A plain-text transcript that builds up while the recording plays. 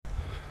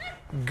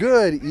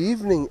Good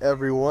evening,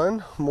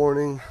 everyone.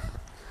 Morning,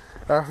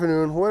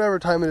 afternoon, whatever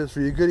time it is for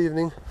you. Good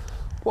evening.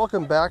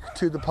 Welcome back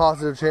to the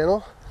Positive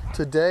Channel.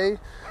 Today,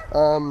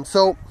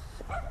 so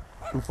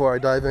before I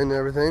dive into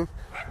everything,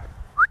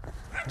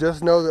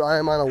 just know that I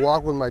am on a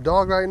walk with my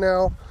dog right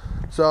now.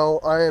 So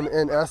I am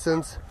in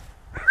essence,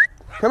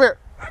 come here.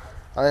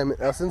 I am in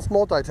essence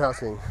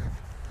multitasking.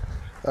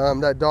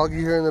 That dog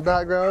you hear in the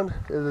background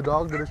is a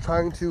dog that is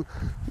trying to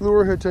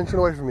lure her attention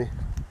away from me.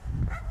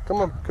 Come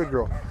on, good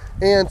girl.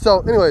 And so,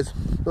 anyways,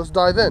 let's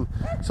dive in.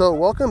 So,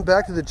 welcome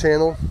back to the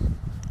channel.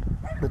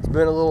 It's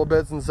been a little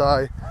bit since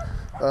I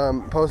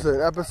posted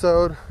an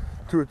episode,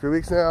 2 or 3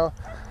 weeks now,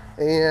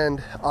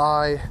 and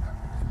I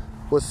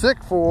was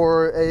sick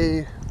for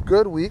a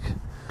good week.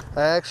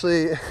 I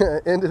actually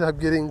ended up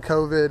getting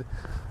COVID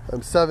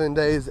 7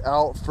 days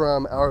out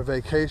from our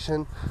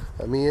vacation.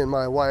 Me and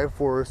my wife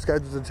were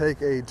scheduled to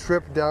take a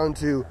trip down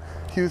to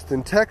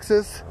Houston,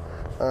 Texas,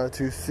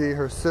 to see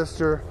her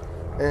sister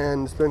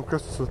and spend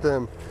Christmas with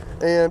them.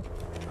 And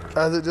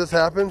as it just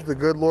happens, the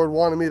good Lord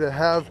wanted me to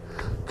have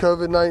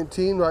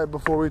COVID-19 right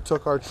before we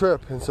took our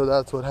trip, and so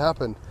that's what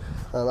happened.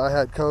 I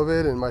had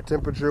COVID, and my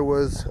temperature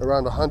was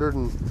around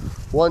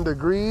 101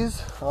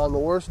 degrees on the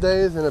worst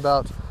days and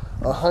about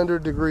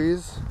 100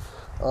 degrees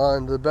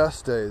on the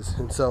best days.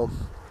 And so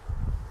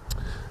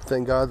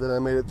thank God that I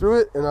made it through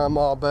it, and I'm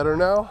all better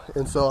now.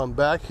 And so I'm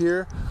back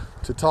here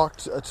to talk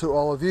to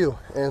all of you.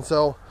 And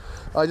so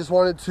I just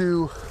wanted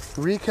to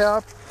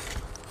recap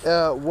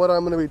what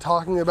I'm going to be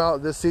talking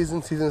about this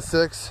season, season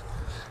 6.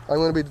 I'm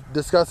going to be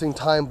discussing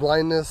time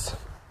blindness.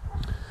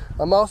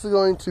 I'm also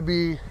going to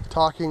be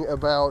talking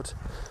about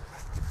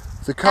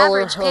the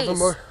color average pace,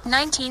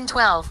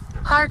 1912,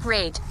 heart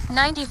rate,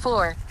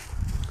 94.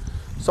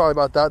 Sorry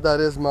about that. That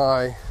is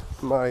my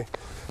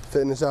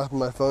fitness app on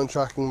my phone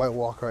tracking my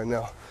walk right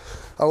now.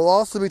 I will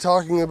also be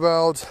talking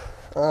about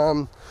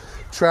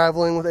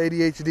traveling with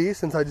ADHD,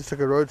 since I just took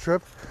a road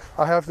trip.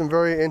 I have some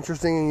very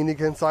interesting and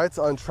unique insights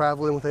on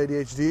traveling with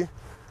ADHD.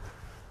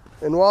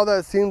 And while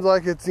that seems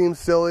like it seems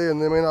silly and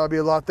there may not be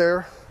a lot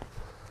there,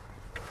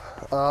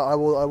 I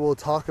will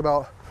talk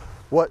about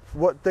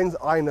what things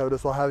I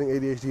noticed while having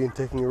ADHD and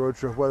taking a road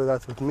trip, whether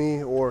that's with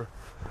me or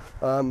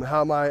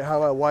how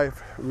my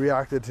wife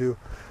reacted to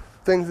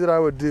things that I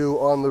would do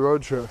on the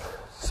road trip.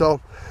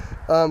 So,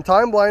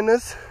 time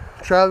blindness,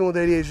 traveling with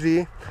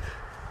ADHD,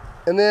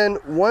 and then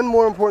one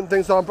more important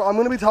thing. So I'm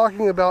going to be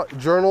talking about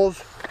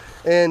journals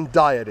and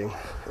dieting,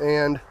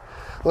 and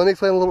let me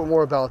explain a little bit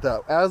more about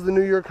that. As the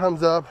new year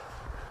comes up,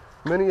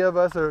 many of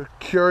us are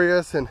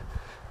curious and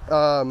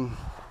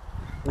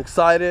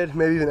excited,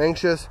 maybe even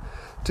anxious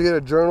to get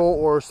a journal,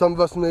 or some of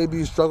us may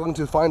be struggling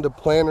to find a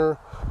planner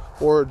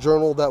or a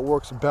journal that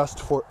works best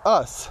for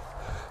us.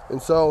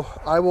 And so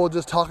I will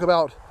just talk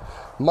about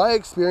my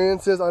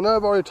experiences. I know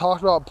I've already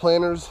talked about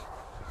planners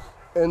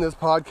in this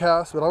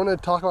podcast, but I'm going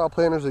to talk about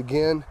planners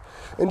again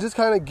and just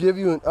kind of give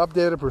you an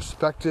updated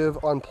perspective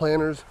on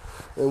planners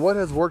and what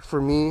has worked for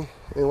me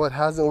and what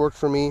hasn't worked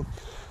for me,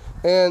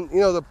 and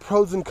the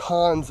pros and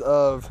cons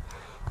of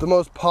the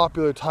most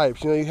popular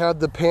types. You have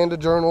the Panda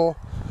journal,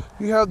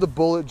 you have the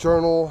bullet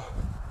journal,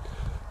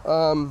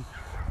 and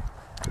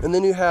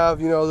then you have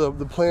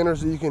the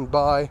planners that you can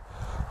buy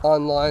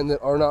online that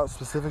are not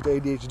specific to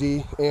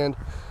ADHD. And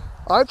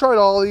I've tried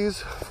all these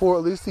for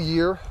at least a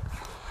year,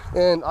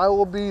 and I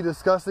will be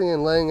discussing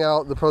and laying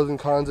out the pros and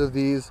cons of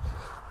these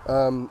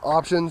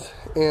options,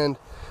 and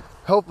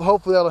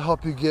hopefully that'll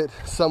help you get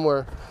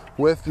somewhere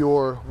with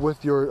your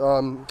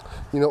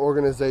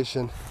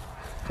organization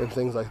and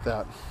things like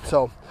that.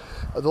 So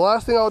the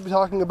last thing I'll be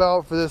talking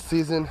about for this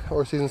season,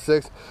 or season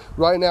 6,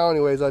 right now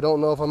anyways, I don't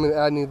know if I'm going to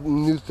add any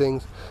new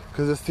things,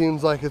 because it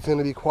seems like it's going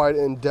to be quite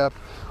in depth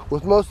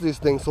with most of these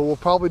things. So we'll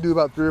probably do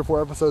about 3 or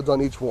 4 episodes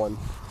on each one.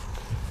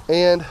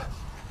 And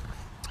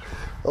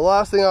the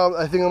last thing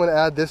I think I'm going to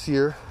add this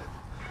year,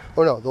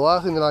 the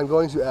last thing that I'm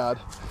going to add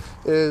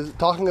is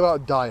talking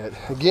about diet.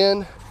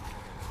 Again,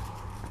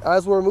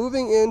 as we're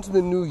moving into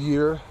the new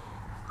year,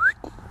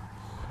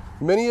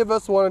 many of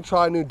us want to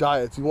try new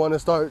diets. We want to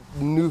start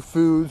new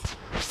foods.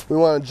 We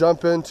want to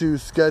jump into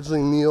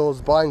scheduling meals,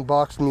 buying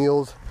boxed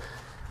meals.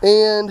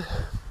 And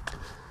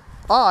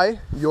I,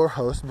 your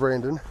host,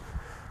 Brandon,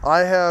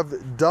 I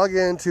have dug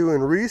into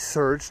and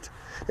researched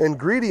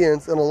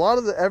ingredients in a lot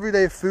of the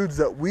everyday foods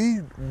that we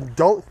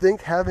don't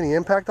think have any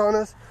impact on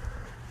us,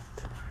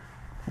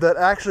 that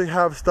actually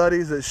have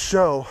studies that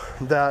show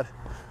that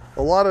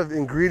a lot of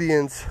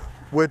ingredients,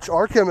 which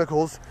are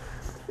chemicals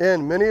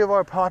in many of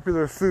our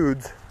popular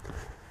foods,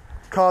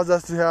 cause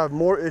us to have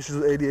more issues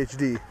with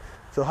ADHD.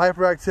 So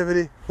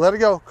hyperactivity, let it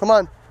go, come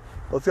on,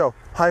 let's go.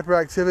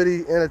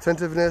 Hyperactivity,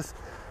 inattentiveness,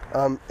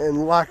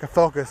 and lack of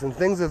focus and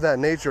things of that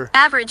nature.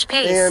 Average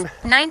pace,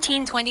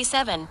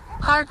 1927,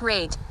 heart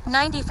rate,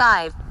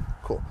 95.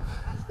 Cool.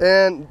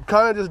 And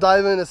kind of just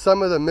dive into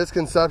some of the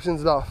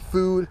misconceptions about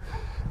food,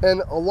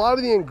 and a lot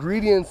of the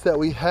ingredients that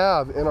we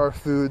have in our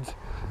foods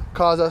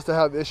cause us to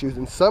have issues,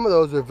 and some of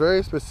those are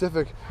very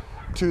specific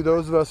to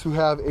those of us who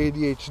have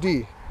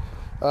ADHD.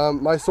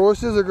 My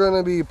sources are going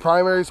to be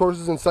primary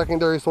sources and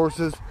secondary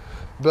sources,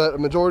 but a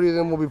majority of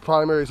them will be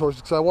primary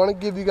sources. So I want to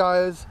give you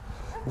guys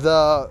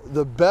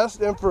the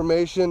best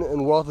information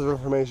and wealth of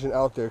information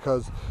out there,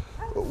 because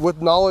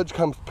with knowledge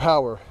comes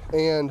power,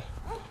 and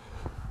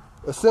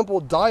a simple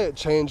diet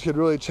change could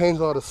really change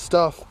a lot of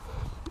stuff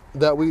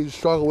that we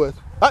struggle with.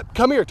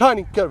 Come here,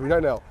 Tiny, get over here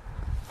right now.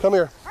 Come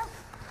here.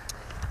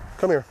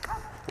 Come here.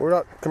 We're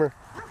not, come here.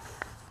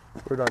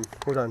 We're done.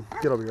 We're done.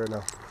 Get over here right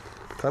now.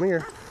 Come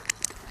here.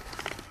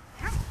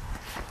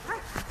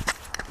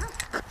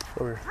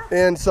 Over here.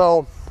 And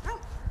so,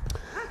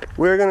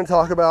 we're going to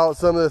talk about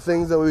some of the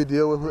things that we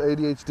deal with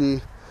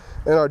ADHD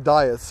in our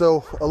diet.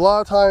 So, a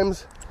lot of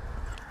times,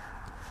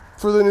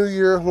 for the new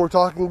year, when we're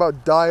talking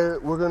about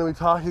diet, we're going to be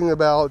talking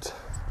about,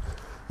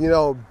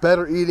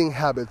 better eating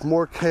habits,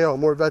 more kale,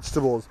 more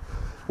vegetables.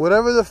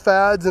 Whatever the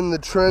fads and the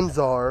trends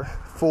are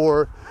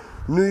for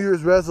New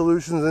Year's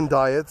resolutions and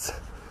diets,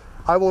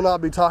 I will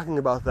not be talking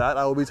about that.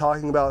 I will be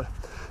talking about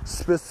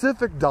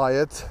specific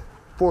diets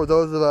for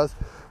those of us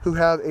who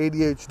have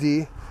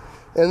ADHD.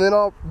 And then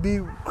I'll be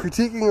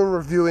critiquing and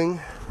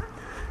reviewing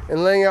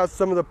and laying out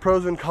some of the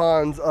pros and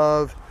cons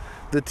of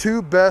the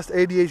 2 best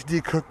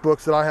ADHD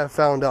cookbooks that I have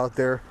found out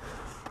there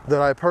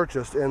that I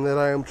purchased and that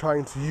I am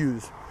trying to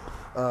use.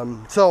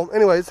 So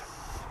anyways,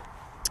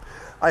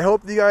 I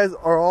hope you guys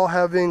are all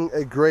having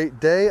a great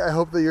day. I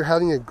hope that you're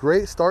having a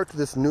great start to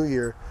this new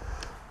year.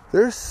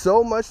 There's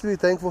so much to be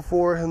thankful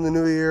for in the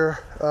new year.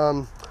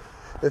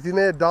 If you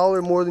made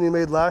 $1 more than you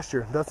made last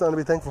year, that's something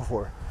to be thankful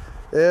for.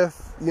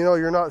 If,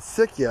 you're not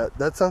sick yet,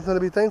 that's something to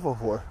be thankful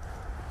for.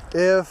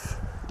 If,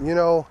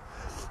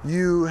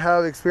 you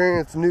have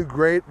experienced new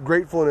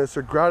gratefulness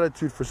or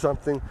gratitude for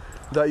something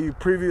that you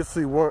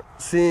previously weren't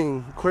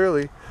seeing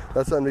clearly,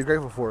 that's something to be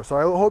grateful for. So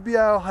I hope you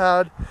all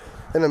had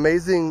an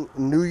amazing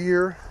new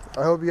year.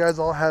 I hope you guys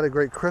all had a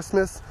great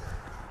Christmas.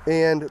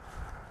 And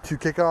to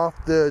kick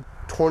off the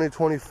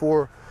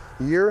 2024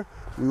 year,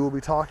 we will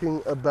be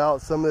talking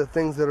about some of the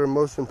things that are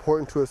most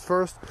important to us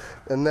first,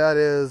 and that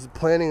is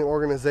planning and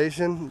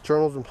organization,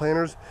 journals and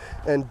planners,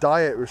 and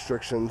diet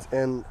restrictions,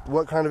 and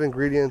what kind of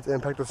ingredients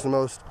impact us the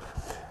most.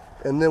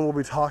 And then we'll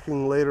be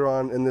talking later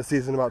on in this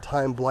season about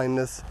time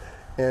blindness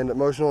and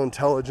emotional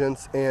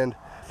intelligence, and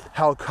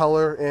how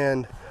color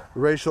and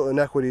racial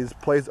inequities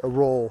plays a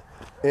role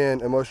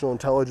in emotional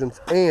intelligence,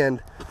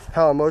 and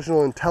how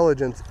emotional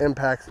intelligence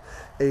impacts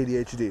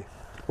ADHD.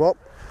 Well,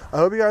 I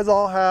hope you guys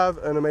all have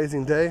an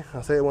amazing day.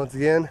 I'll say it once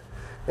again.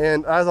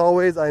 And as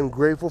always, I am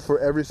grateful for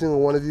every single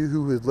one of you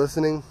who is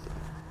listening.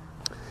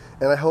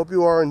 And I hope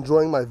you are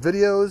enjoying my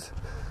videos.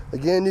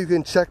 Again, you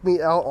can check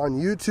me out on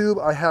YouTube.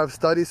 I have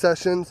study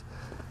sessions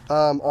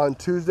on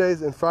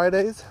Tuesdays and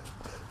Fridays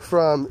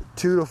from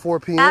 2 to 4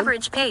 p.m.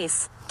 Average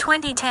pace,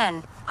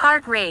 2010.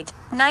 Heart rate,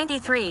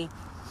 93.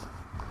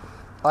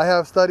 I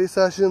have study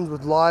sessions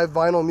with live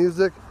vinyl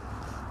music,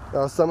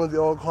 some of the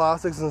old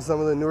classics and some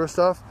of the newer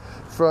stuff,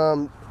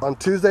 on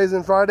Tuesdays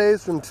and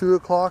Fridays from 2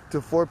 o'clock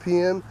to 4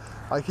 p.m.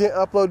 I can't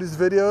upload these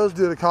videos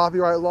due to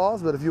copyright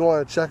laws, but if you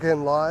want to check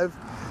in live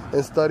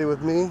and study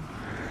with me,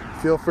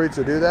 feel free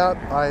to do that.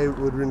 I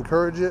would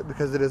encourage it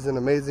because it is an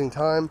amazing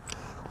time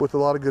with a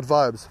lot of good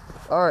vibes.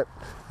 All right,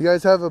 you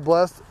guys have a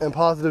blessed and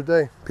positive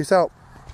day. Peace out.